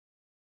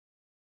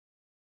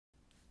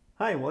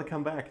Hi,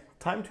 welcome back.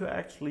 Time to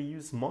actually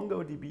use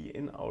MongoDB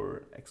in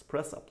our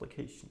Express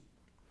application.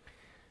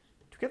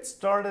 To get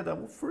started, I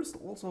will first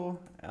also,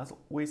 as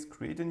always,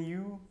 create a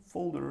new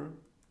folder,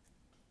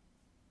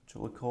 which I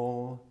will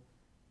call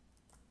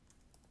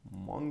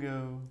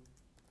MongoDB.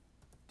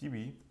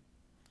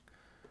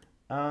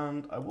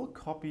 And I will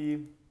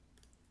copy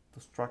the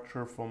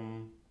structure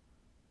from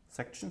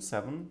section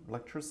 7,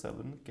 lecture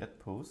 7, get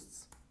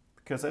posts,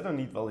 because I don't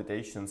need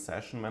validation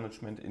session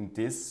management in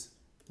this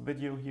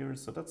video here,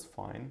 so that's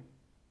fine.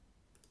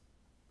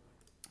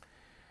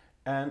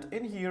 And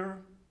in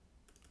here,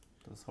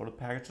 this is how the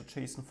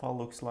package.json file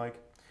looks like.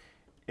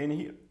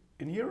 In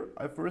here,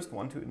 I first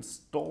want to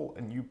install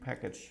a new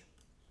package,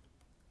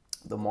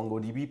 the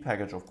MongoDB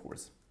package, of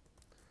course.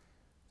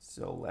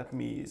 So let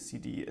me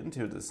cd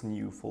into this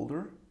new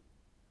folder,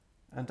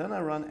 and then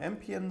I run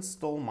npm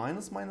install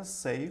 --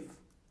 save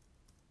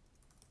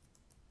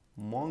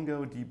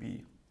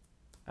MongoDB.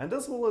 And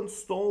this will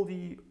install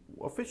the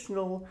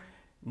official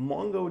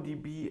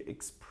MongoDB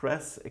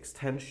Express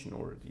extension,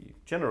 or the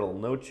general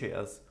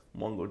Node.js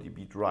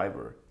MongoDB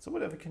driver, so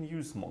whatever can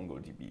use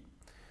MongoDB.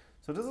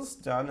 So this is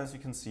done, as you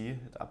can see,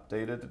 it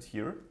updated it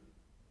here.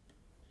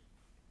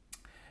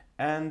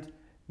 And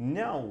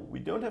now we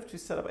don't have to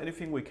set up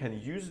anything, we can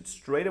use it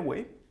straight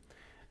away.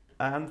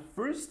 And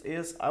first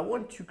is, I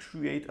want to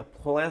create a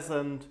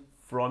pleasant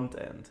front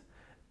end.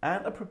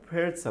 And I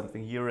prepared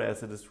something here,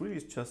 as it is really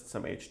just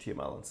some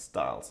HTML and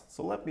styles.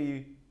 So let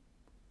me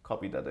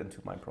copy that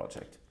into my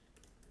project.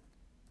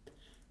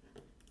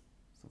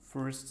 So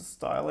first the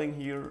styling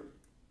here.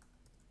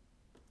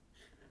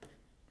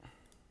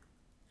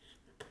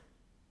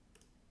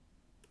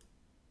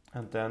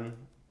 And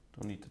then,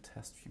 don't need the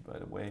test view by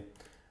the way.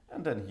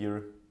 And then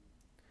here,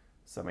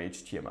 some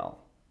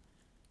HTML.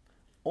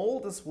 All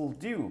this will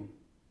do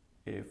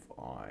if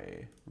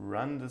I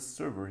run this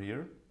server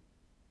here.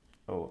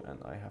 Oh,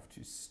 and I have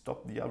to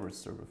stop the other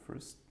server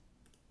first.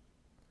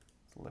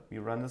 So let me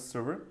run this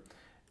server.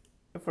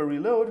 If I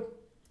reload,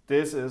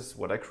 this is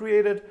what I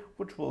created,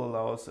 which will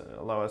allow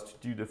us to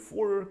do the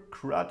 4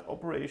 CRUD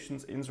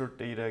operations: insert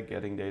data,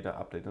 getting data,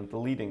 update, and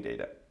deleting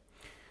data.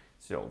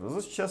 So this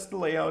is just the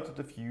layout of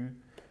the view.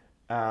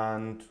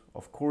 And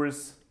of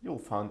course, you'll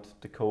find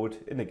the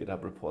code in the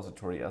GitHub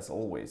repository as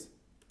always.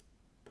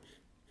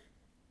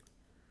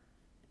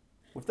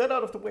 With that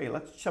out of the way,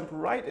 let's jump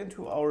right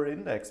into our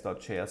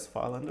index.js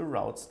file in the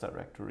routes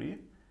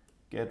directory.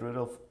 Get rid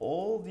of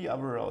all the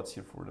other routes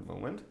here for the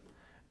moment.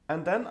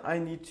 And then I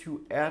need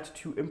to add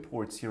 2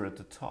 imports here at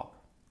the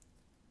top.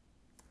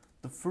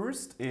 The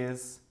first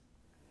is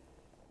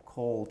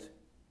called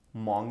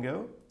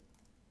Mongo,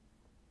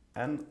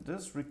 and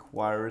this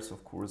requires,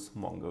 of course,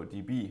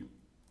 MongoDB.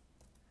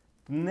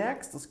 The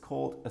next is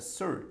called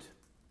assert,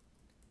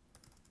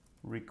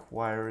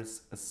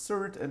 requires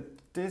assert,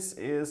 and this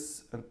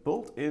is a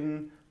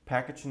built-in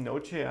package in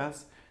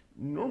Node.js,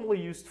 normally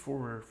used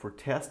for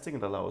testing.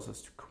 It allows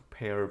us to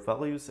compare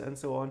values and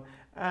so on.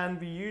 And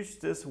we use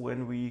this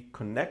when we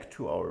connect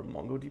to our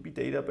MongoDB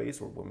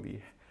database, or when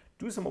we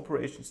do some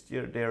operations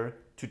there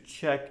to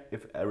check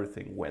if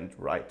everything went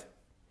right.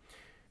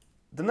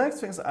 The next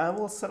thing is I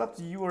will set up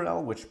the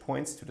URL which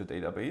points to the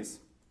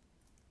database.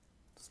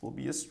 This will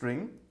be a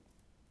string.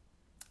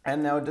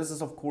 And now this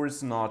is of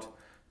course not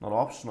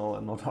optional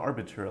and not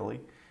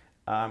arbitrarily.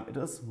 It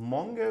is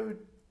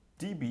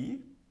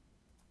MongoDB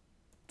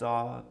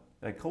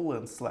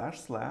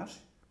 //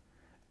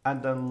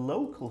 and then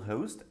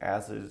localhost,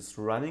 as it is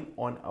running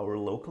on our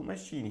local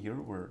machine here.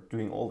 We're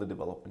doing all the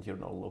development here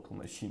on our local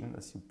machine,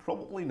 as you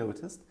probably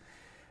noticed.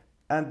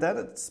 And then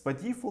it's by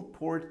default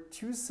port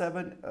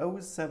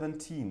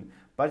 27017.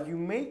 But you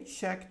may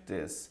check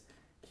this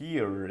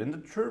here in the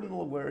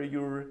terminal where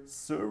your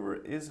server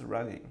is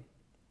running.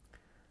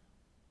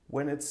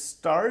 When it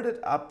started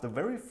up, the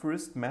very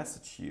first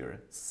message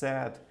here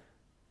said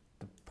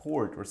the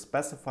port, or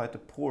specified the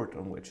port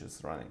on which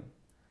it's running.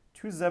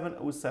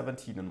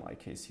 27017 in my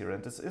case here,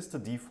 and this is the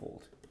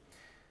default.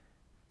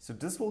 So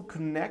this will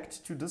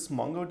connect to this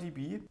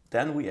MongoDB.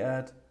 Then we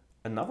add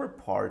another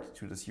part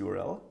to this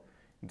URL,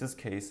 in this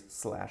case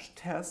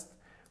 /test,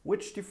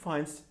 which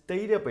defines the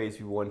database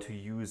we want to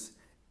use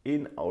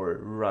in our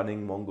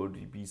running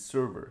MongoDB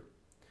server.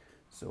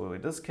 So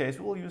in this case,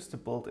 we'll use the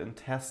built-in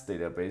test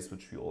database,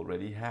 which we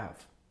already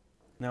have.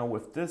 Now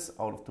with this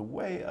out of the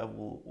way, I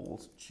will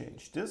also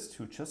change this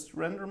to just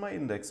render my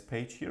index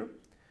page here.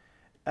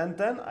 And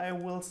then I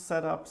will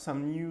set up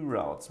some new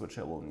routes which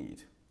I will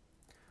need.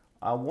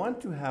 I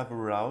want to have a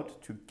route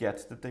to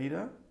get the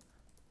data.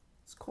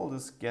 Let's call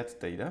this get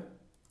data.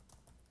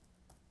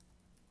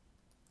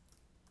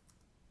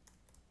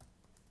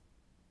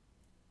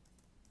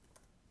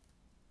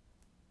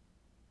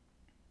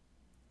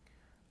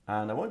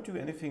 And I won't do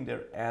anything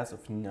there as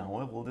of now.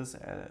 I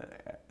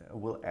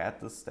will add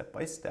this step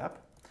by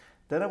step.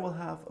 Then I will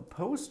have a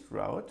post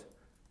route,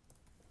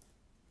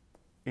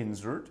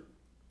 insert.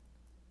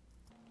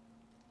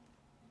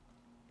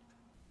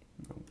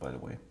 Oh, by the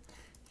way,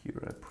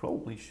 here I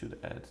probably should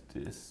add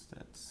this.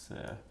 That's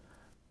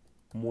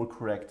more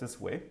correct this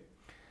way.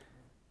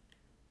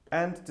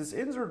 And this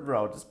insert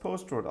route, this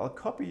post route, I'll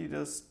copy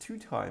this 2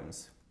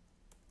 times.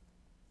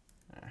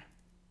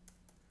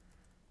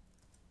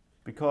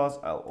 Because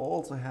I'll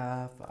also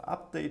have an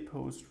update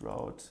post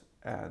route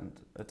and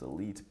a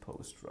delete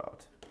post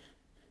route.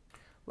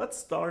 Let's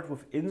start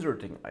with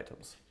inserting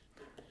items.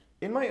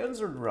 In my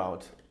insert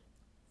route,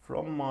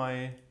 from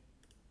my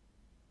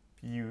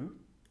view,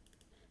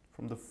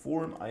 from the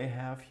form I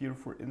have here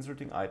for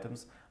inserting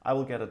items, I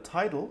will get a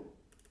title,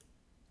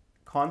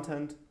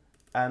 content,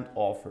 and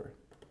author.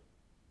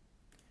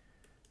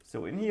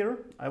 So in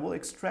here, I will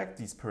extract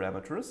these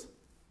parameters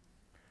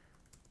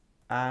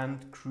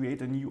and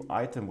create a new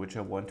item which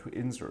I want to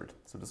insert.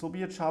 So this will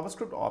be a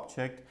JavaScript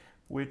object,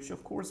 which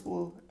of course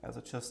will, as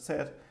I just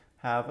said,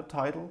 have a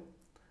title.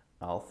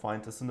 I'll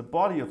find this in the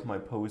body of my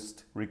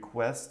post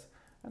request,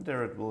 and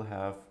there it will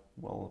have,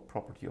 well,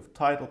 property of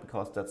title,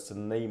 because that's the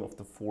name of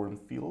the form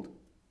field.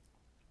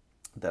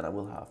 Then I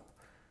will have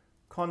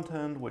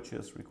content, which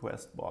is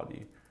request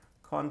body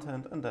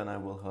content, and then I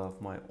will have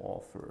my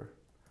author,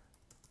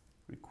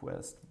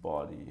 request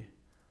body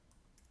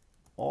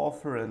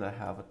author, and I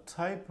have a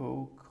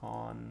typo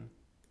content.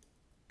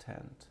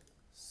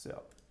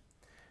 So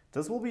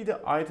this will be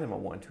the item I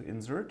want to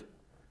insert.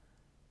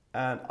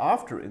 And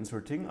after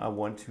inserting, I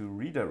want to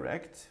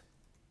redirect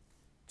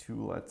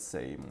to, let's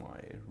say,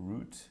 my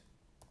root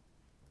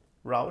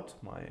route,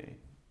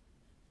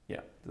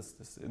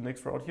 this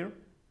index route here.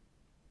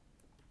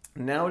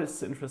 Now this is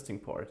the interesting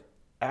part,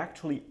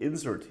 actually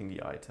inserting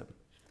the item.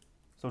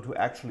 So to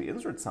actually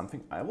insert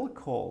something, I will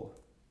call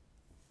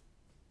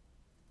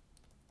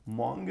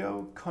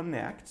Mongo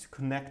connect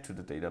to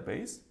the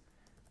database.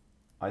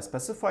 I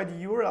specify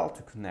the URL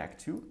to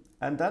connect to,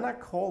 and then I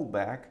call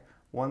back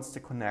once the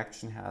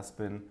connection has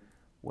been,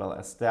 well,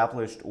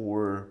 established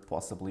or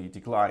possibly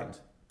denied.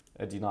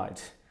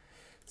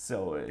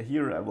 So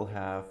here I will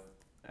have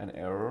an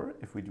error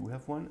if we do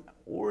have one,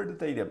 or the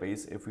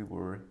database if we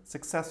were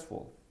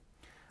successful.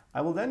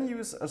 I will then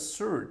use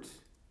assert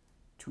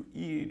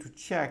to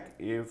check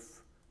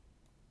if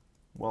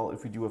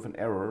we do have an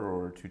error,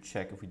 or to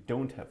check if we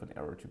don't have an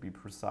error, to be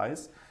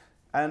precise.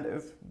 And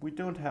if we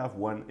don't have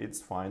one,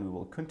 it's fine, we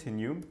will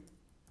continue.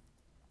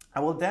 I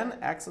will then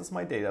access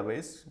my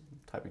database,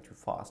 typing too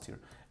fast here,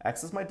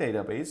 access my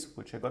database,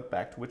 which I got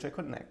back to, which I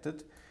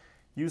connected,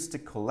 use the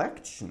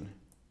collection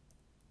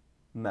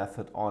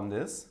method on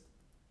this,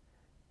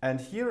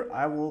 and here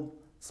I will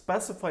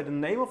specify the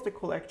name of the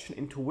collection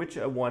into which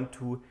I want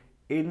to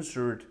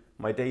insert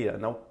my data.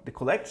 Now, the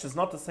collection is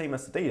not the same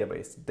as the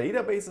database. The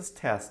database is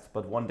test,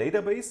 but one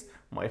database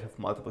might have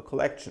multiple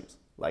collections,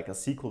 like a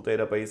SQL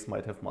database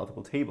might have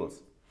multiple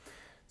tables.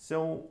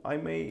 So I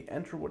may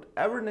enter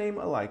whatever name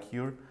I like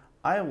here.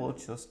 I will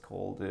just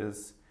call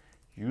this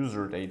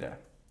user data.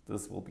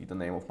 This will be the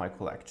name of my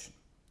collection.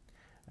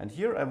 And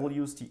here I will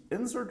use the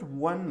insert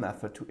one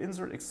method to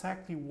insert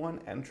exactly one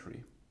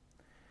entry.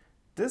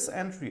 This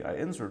entry I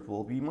insert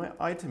will be my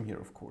item here,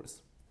 of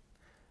course.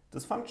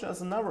 This function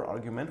has another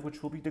argument,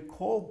 which will be the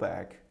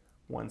callback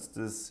once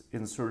this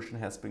insertion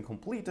has been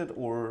completed,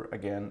 or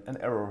again, an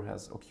error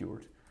has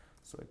occurred.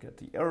 So I get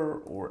the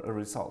error or a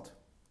result.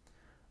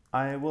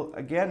 I will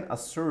again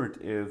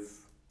assert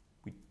if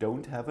we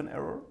don't have an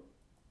error,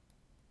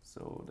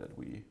 so that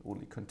we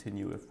only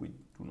continue if we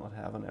do not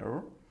have an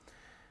error.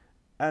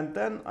 And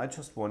then I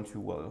just want to,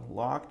 well,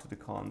 log to the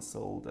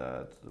console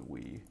that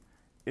we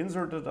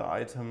inserted the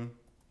item,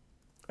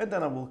 and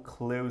then I will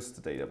close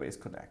the database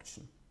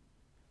connection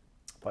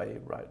by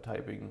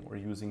typing or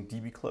using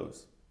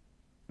dbclose.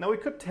 Now we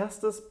could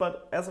test this,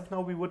 but as of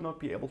now we would not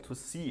be able to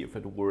see if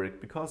it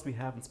worked because we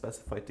haven't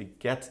specified the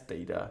get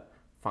data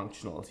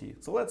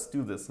functionality. So let's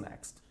do this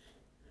next.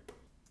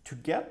 To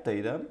get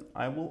data,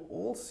 I will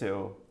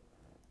also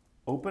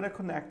open a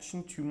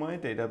connection to my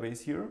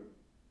database here.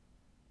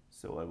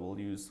 So I will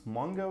use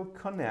Mongo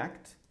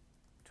connect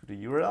to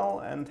the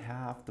URL and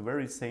have the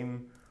very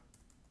same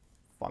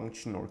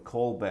function or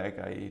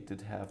callback I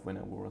did have when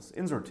I was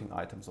inserting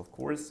items, of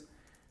course,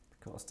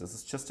 because this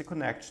is just a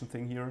connection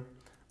thing here.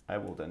 I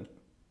will then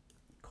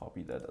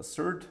copy that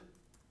assert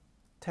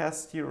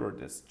test here, or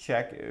this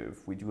check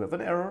if we do have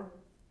an error.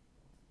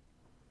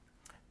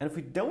 And if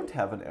we don't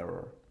have an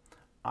error,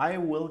 I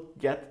will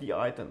get the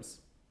items.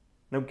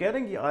 Now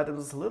getting the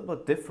items is a little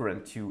bit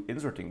different to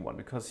inserting one,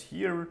 because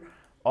here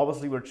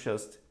obviously we're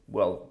just,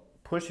 well,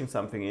 pushing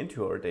something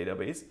into our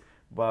database,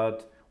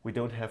 but we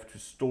don't have to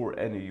store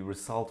any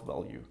result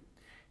value.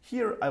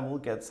 Here I will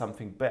get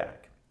something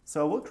back.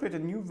 So I will create a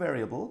new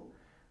variable,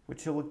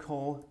 which I will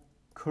call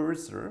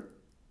cursor,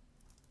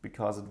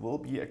 because it will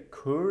be a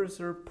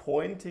cursor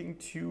pointing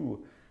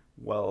to,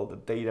 well, the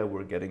data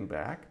we're getting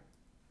back.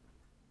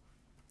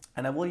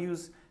 And I will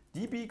use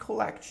db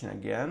collection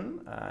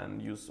again,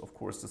 and use, of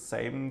course, the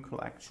same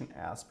collection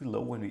as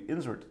below when we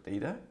insert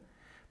data.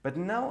 But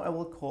now I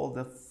will call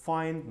the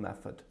find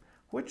method,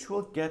 which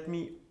will get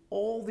me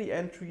all the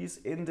entries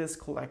in this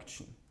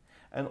collection.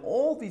 And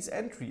all these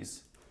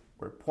entries,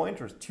 or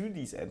pointers to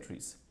these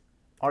entries,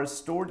 are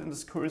stored in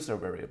this cursor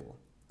variable.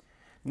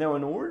 Now,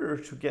 in order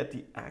to get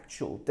the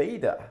actual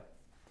data,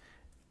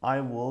 I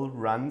will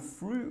run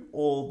through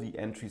all the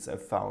entries I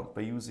found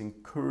by using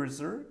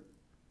cursor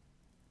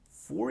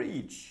for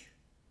each,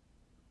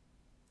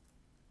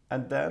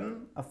 and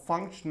then a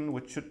function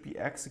which should be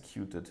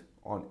executed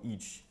on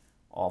each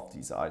of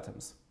these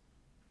items.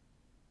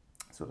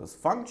 So this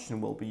function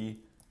will be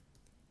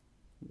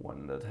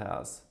one that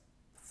has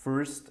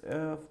first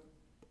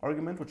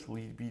argument, which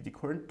will be the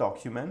current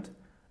document,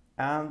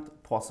 and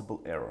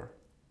possible error.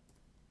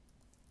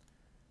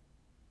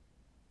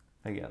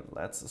 Again,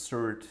 let's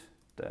assert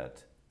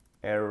that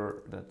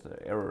the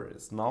error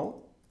is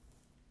null.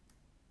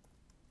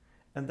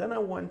 And then I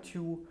want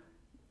to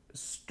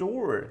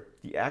store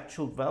the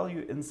actual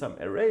value in some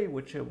array,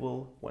 which I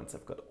will, once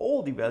I've got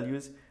all the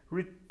values,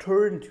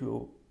 return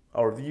to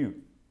our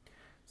view.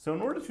 So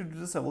in order to do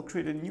this, I will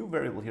create a new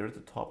variable here at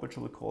the top, which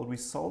I will call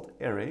result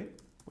array,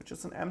 which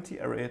is an empty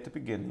array at the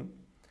beginning.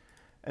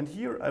 And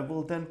here I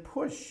will then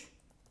push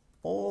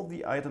all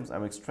the items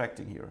I'm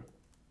extracting here.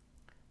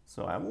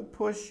 So I will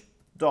push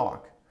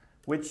doc,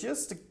 which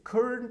is the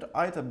current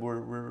item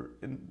we're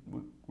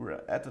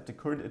at the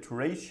current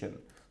iteration.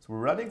 So we're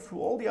running through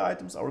all the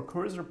items our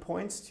cursor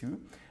points to,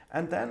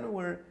 and then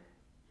we're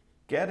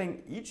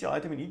getting each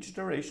item in each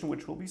iteration,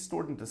 which will be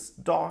stored in this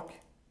doc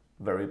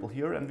variable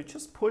here, and we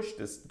just push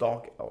this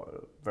doc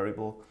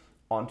variable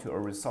onto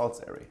our results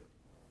array.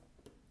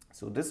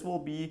 So this will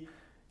be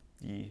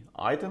the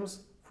items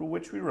through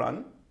which we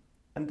run,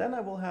 and then I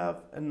will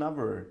have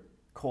another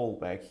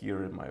callback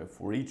here in my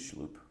for each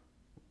loop,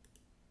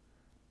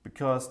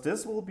 because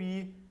this will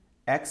be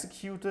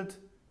executed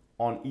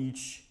on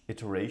each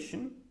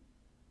iteration.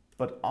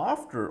 But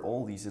after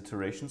all these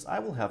iterations, I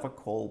will have a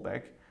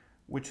callback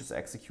which is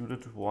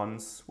executed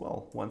once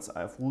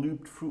I've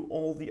looped through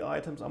all the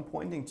items I'm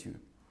pointing to.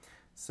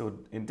 So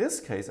in this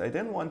case, I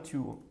then want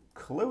to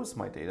close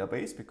my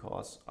database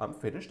because I'm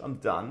finished, I'm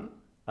done.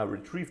 I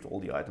retrieved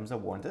all the items I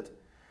wanted,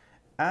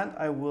 and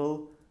I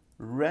will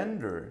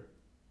render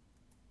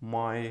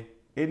my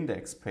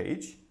index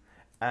page.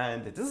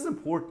 And this is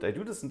important, I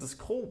do this in this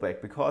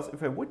callback, because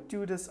if I would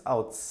do this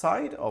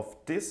outside of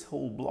this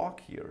whole block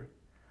here,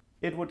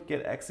 it would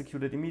get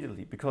executed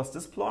immediately, because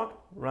this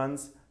block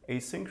runs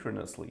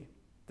asynchronously.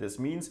 This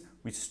means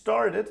we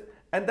start it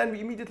and then we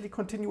immediately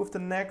continue with the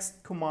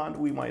next command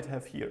we might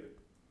have here.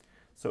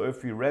 So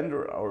if we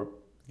render our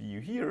view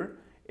here,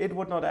 it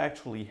would not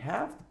actually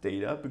have the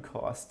data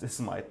because this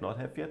might not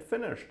have yet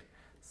finished.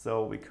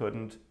 So we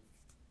couldn't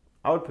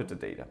output the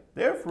data.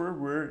 Therefore,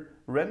 we're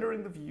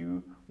rendering the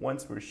view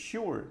once we're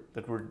sure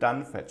that we're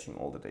done fetching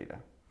all the data.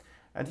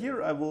 And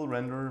here I will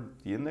render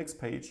the index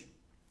page,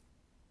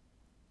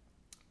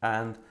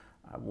 and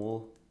I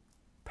will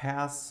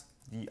pass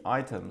the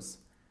items,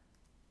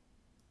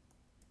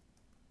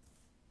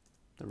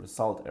 the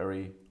result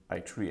array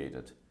I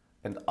created.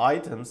 And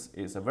items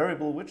is a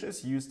variable which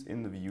is used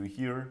in the view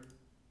here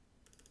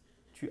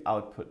to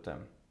output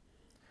them.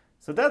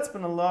 So that's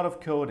been a lot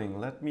of coding.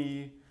 Let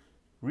me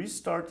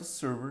restart the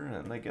server,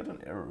 and I get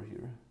an error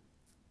here.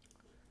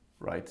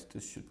 Right,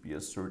 this should be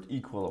assert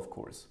equal, of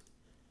course.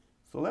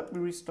 So let me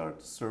restart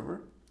the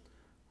server,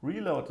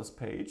 reload this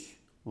page,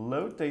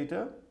 load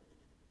data,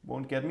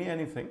 won't get me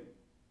anything.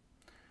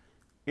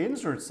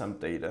 Insert some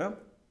data,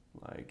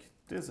 like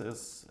this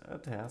is a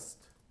test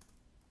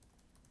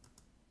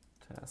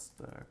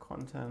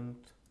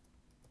content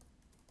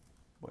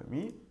by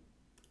me.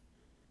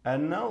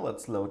 And now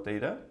let's load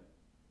data.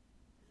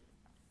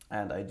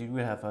 And I do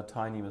have a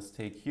tiny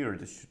mistake here.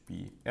 This should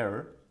be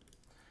error.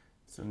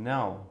 So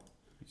now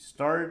we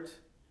start,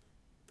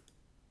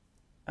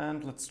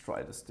 and let's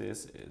try this.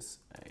 This is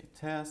a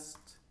test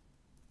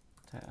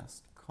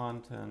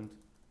content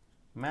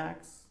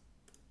max,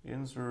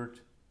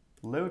 insert,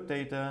 load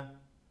data,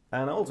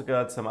 and I also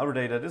got some other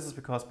data. This is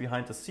because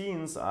behind the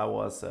scenes I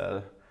was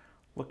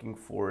looking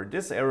for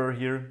this error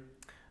here,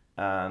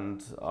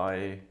 and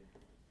I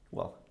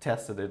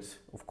tested it,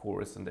 of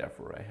course, and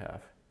therefore I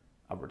have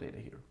other data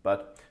here.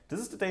 But this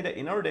is the data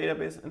in our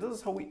database, and this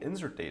is how we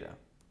insert data.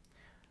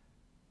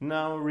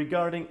 Now,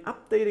 regarding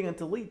updating and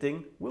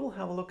deleting, we'll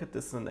have a look at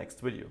this in the next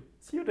video.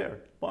 See you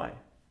there. Bye.